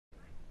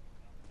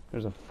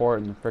There's a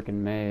fort in the frickin'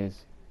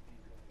 maze.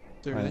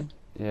 Really?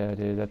 Yeah,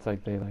 dude, that's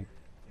like they like.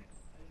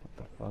 What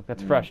the fuck?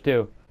 That's fresh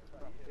too.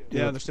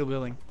 Yeah, they're still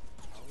building.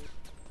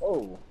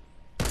 Oh.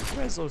 Who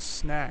has those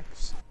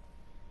snacks?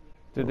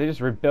 Dude, they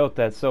just rebuilt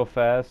that so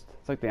fast.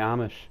 It's like the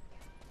Amish.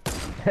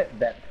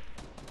 That.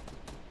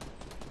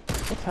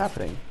 What's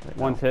happening? Right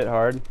One's hit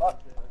hard.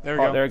 There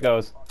we Oh, go. there it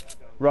goes.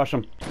 Rush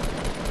him.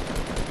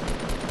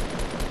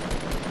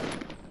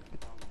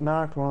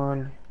 Knocked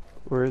one.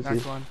 Where is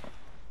Knocked he? one.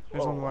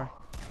 There's one more.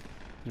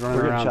 He's running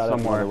We're getting around shot at from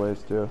somewhere. other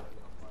ways too.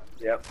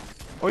 Yep.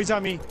 Oh, he's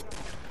on me.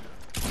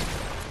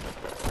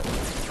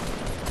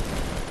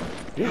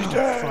 He's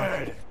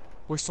dead.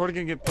 We're sort of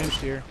gonna get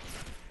pinched here.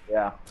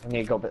 Yeah. We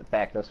need to go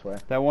back this way.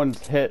 That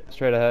one's hit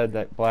straight ahead.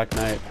 That Black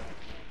Knight.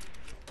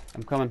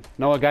 I'm coming.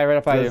 Noah, guy right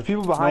up by you. There's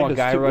people behind Noah, us.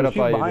 guy Too. right There's up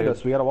people by you, behind dude.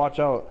 us. We gotta watch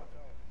out.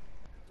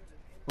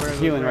 Where?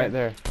 Healing right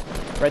there.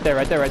 Right there,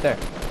 right there, right there.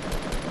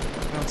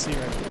 I don't see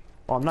right there.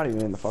 Oh, I'm not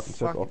even in the fucking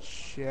circle. Fucking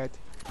shit.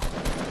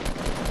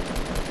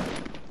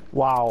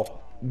 Wow,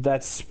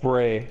 that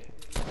spray.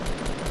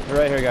 They're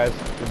right here, guys.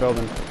 They're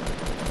building.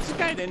 This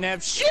guy didn't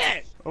have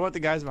shit. What about the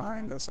guys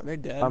behind us? Are they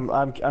dead?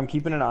 I'm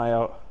keeping an eye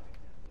out.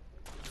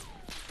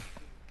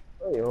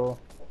 Oh, yo.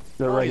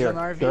 They're Oh, right he's here. on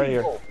the RV. They're right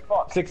here. Oh,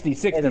 fuck. 60, Hey,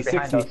 60, they're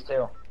behind 60. us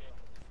too.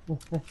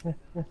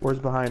 Where's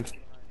behind?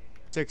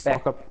 6.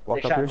 Back.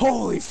 Walk They up here. shot-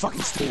 Holy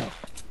fucking steel.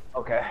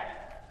 Okay.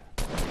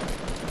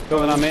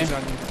 Building on me. He's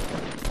on you.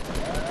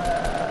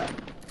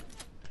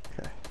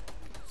 Okay.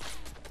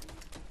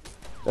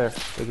 There's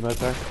a med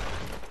pack.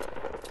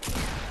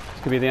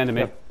 This could be the end of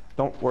me. Yep.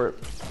 Don't worry.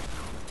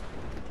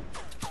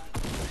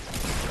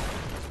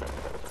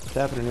 What's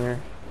happening here?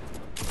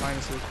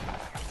 Minus it.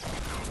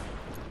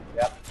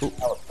 Yep. That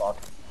was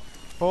fucked.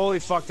 Holy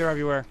fuck, they're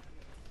everywhere.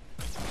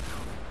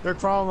 They're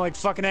crawling like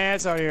fucking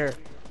ants out here.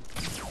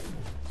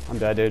 I'm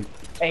dead, dude.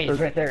 Hey, he's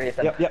right there,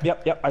 Ethan.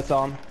 Yep. I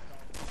saw him.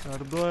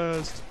 Got a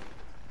blast.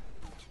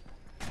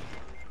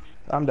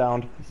 I'm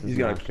downed. He's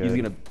gonna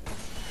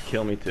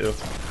kill me too.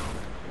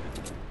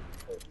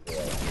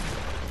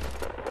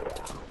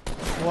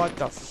 What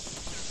the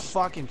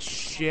fucking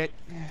shit?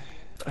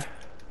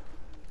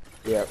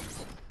 Yep.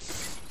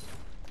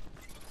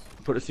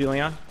 Put a ceiling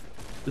on.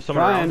 There's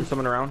someone Trying. around. There's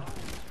someone around.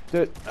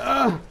 Dude.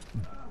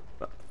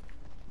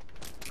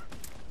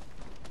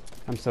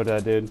 I'm so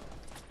dead, dude.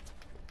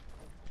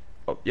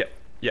 Oh, yep.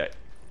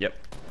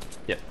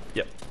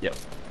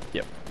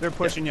 They're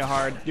pushing you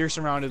hard. You're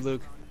surrounded,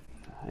 Luke.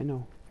 I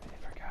know.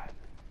 I forgot.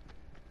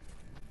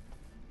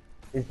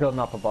 He's building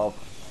up above.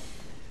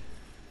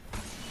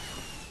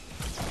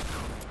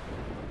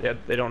 Yeah,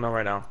 they don't know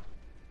right now.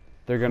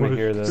 They're gonna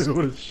hear this.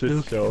 What a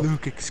shit show.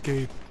 Luke,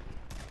 escape.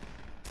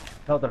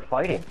 No, they're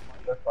fighting.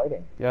 They're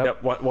fighting.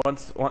 Yep. Yep.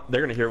 Once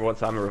they're gonna hear it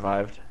once I'm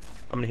revived.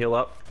 I'm gonna heal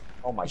up.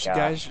 Oh my You god.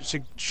 guys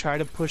should try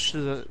to push to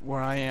the where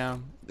I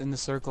am in the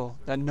circle.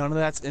 That none of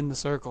that's in the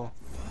circle.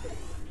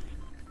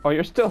 Oh,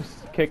 you're still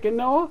kicking,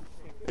 Noah?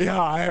 Yeah,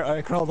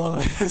 I crawled all the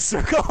way to the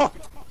circle.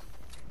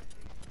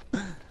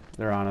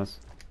 They're on us.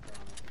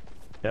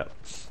 Yep.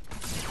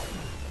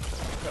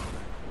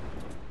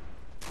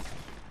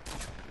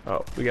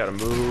 Oh, we gotta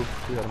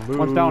move.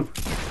 One's down.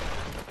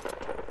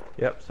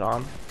 Yep, saw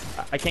him.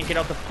 I can't get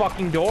out the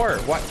fucking door.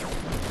 What?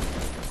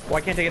 Why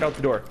can't I get out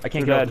the door? I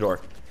can't You're get out dead. the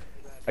door.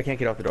 I can't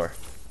get out the door.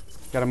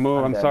 Gotta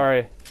move. I'm dead.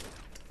 sorry.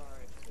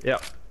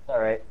 Yep.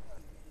 Alright.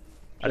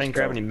 I didn't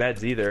grab any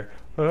meds either.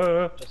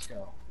 Just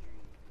go.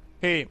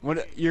 Hey,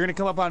 what? You're gonna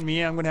come up on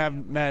me. I'm gonna have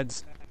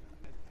meds.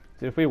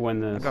 Dude, if we win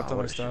this, I got the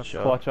what other a stuff. shit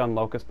show. clutch on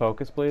Locust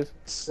Pocus, please.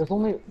 There's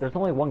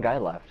only one guy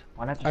left.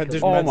 Why not just I kill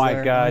did- him? Oh meds my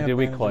there. god, Yeah, dude,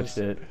 we bandages. clutched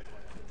it.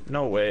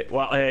 No way.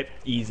 Well,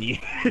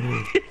 easy.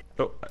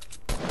 Oh,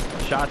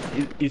 shots.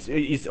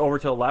 He's over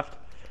to the left.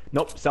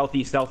 Nope.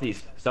 Southeast.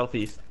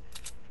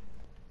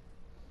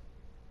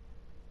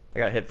 I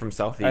got hit from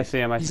southeast. I see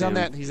him, I He's see on him.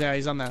 that.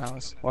 He's on that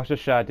house. Watch the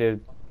shot,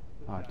 dude.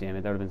 Oh, damn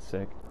it, that would've been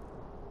sick.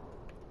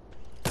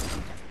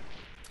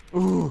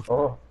 Ooh.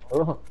 Oh.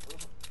 So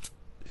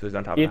he's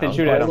on top of the Ethan, house.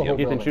 shoot at him. Fire the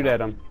whole Ethan, shoot at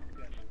him.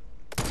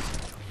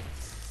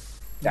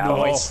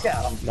 Nice.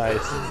 Got him.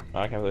 Nice.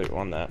 I can't believe we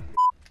won that.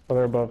 Oh,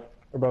 they're above.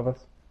 They're above us.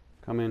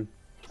 Come in.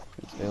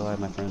 Stay alive,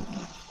 my friend.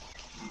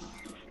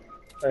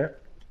 There.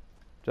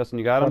 Justin,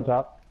 you got On him?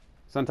 top.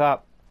 It's on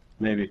top.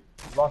 Maybe.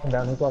 He's walking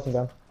down. He's walking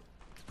down.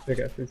 Big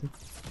ass Susan.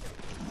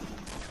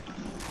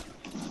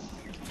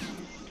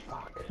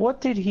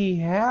 What did he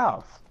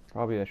have?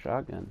 Probably a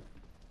shotgun.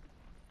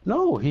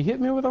 No, he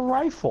hit me with a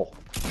rifle.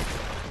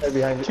 Right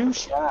behind you. 2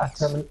 shots.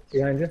 Coming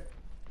behind you.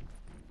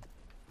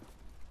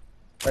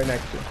 Right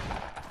next to you.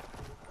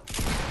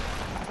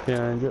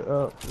 Behind you.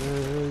 Oh,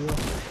 there you go.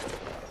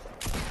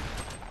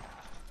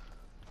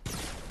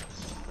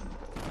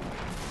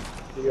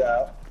 You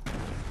out.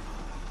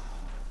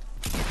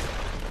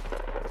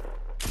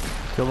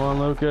 Come on,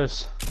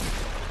 Lucas.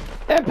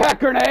 Impact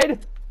grenade!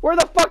 Where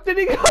the fuck did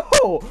he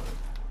go?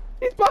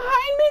 He's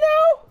behind me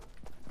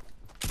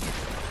now?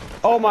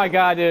 Oh my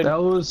god, dude.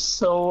 That was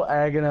so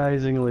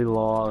agonizingly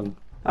long.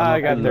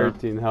 I got I'm not-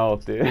 13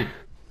 health, dude.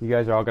 You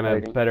guys are all gonna have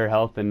Fighting. better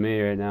health than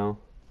me right now.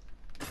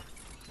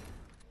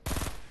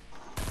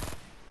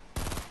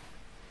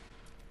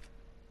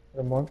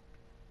 Someone.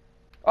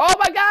 Oh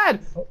my god!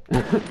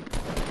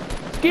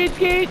 Skeet,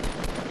 skeet!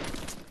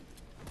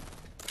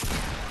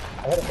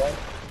 I had a ball.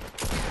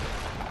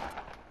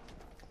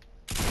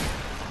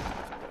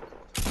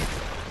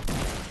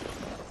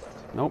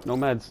 Nope, no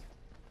meds.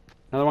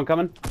 Another one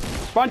coming.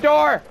 Front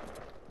door!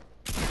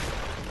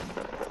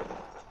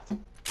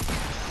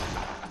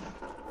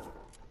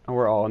 Oh,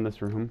 we're all in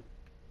this room.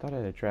 Thought I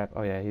had a trap.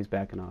 Oh yeah, he's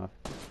backing off.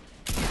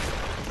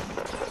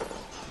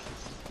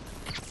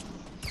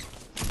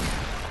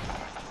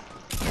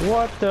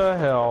 What the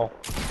hell?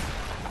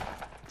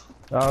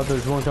 Oh,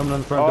 there's one coming in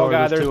the front door. Oh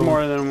god, there's two.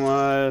 more than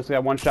one. We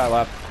got one shot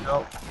left.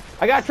 Nope.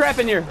 I got a trap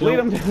in here. Lead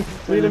him.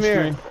 Lead him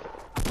here.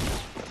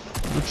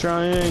 I'm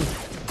trying.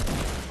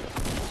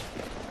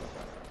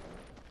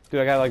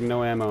 Dude, I got like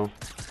no ammo.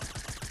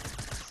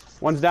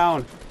 One's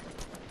down.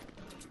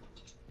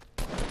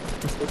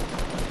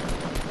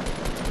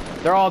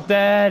 They're all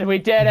dead. We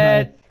did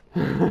it.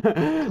 Hey,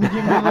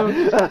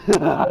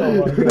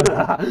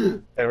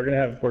 we're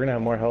gonna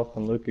have more health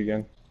than Luke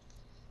again.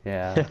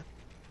 Yeah.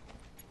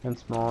 And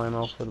small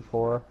ammo for the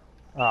 4.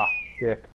 Ah, dick.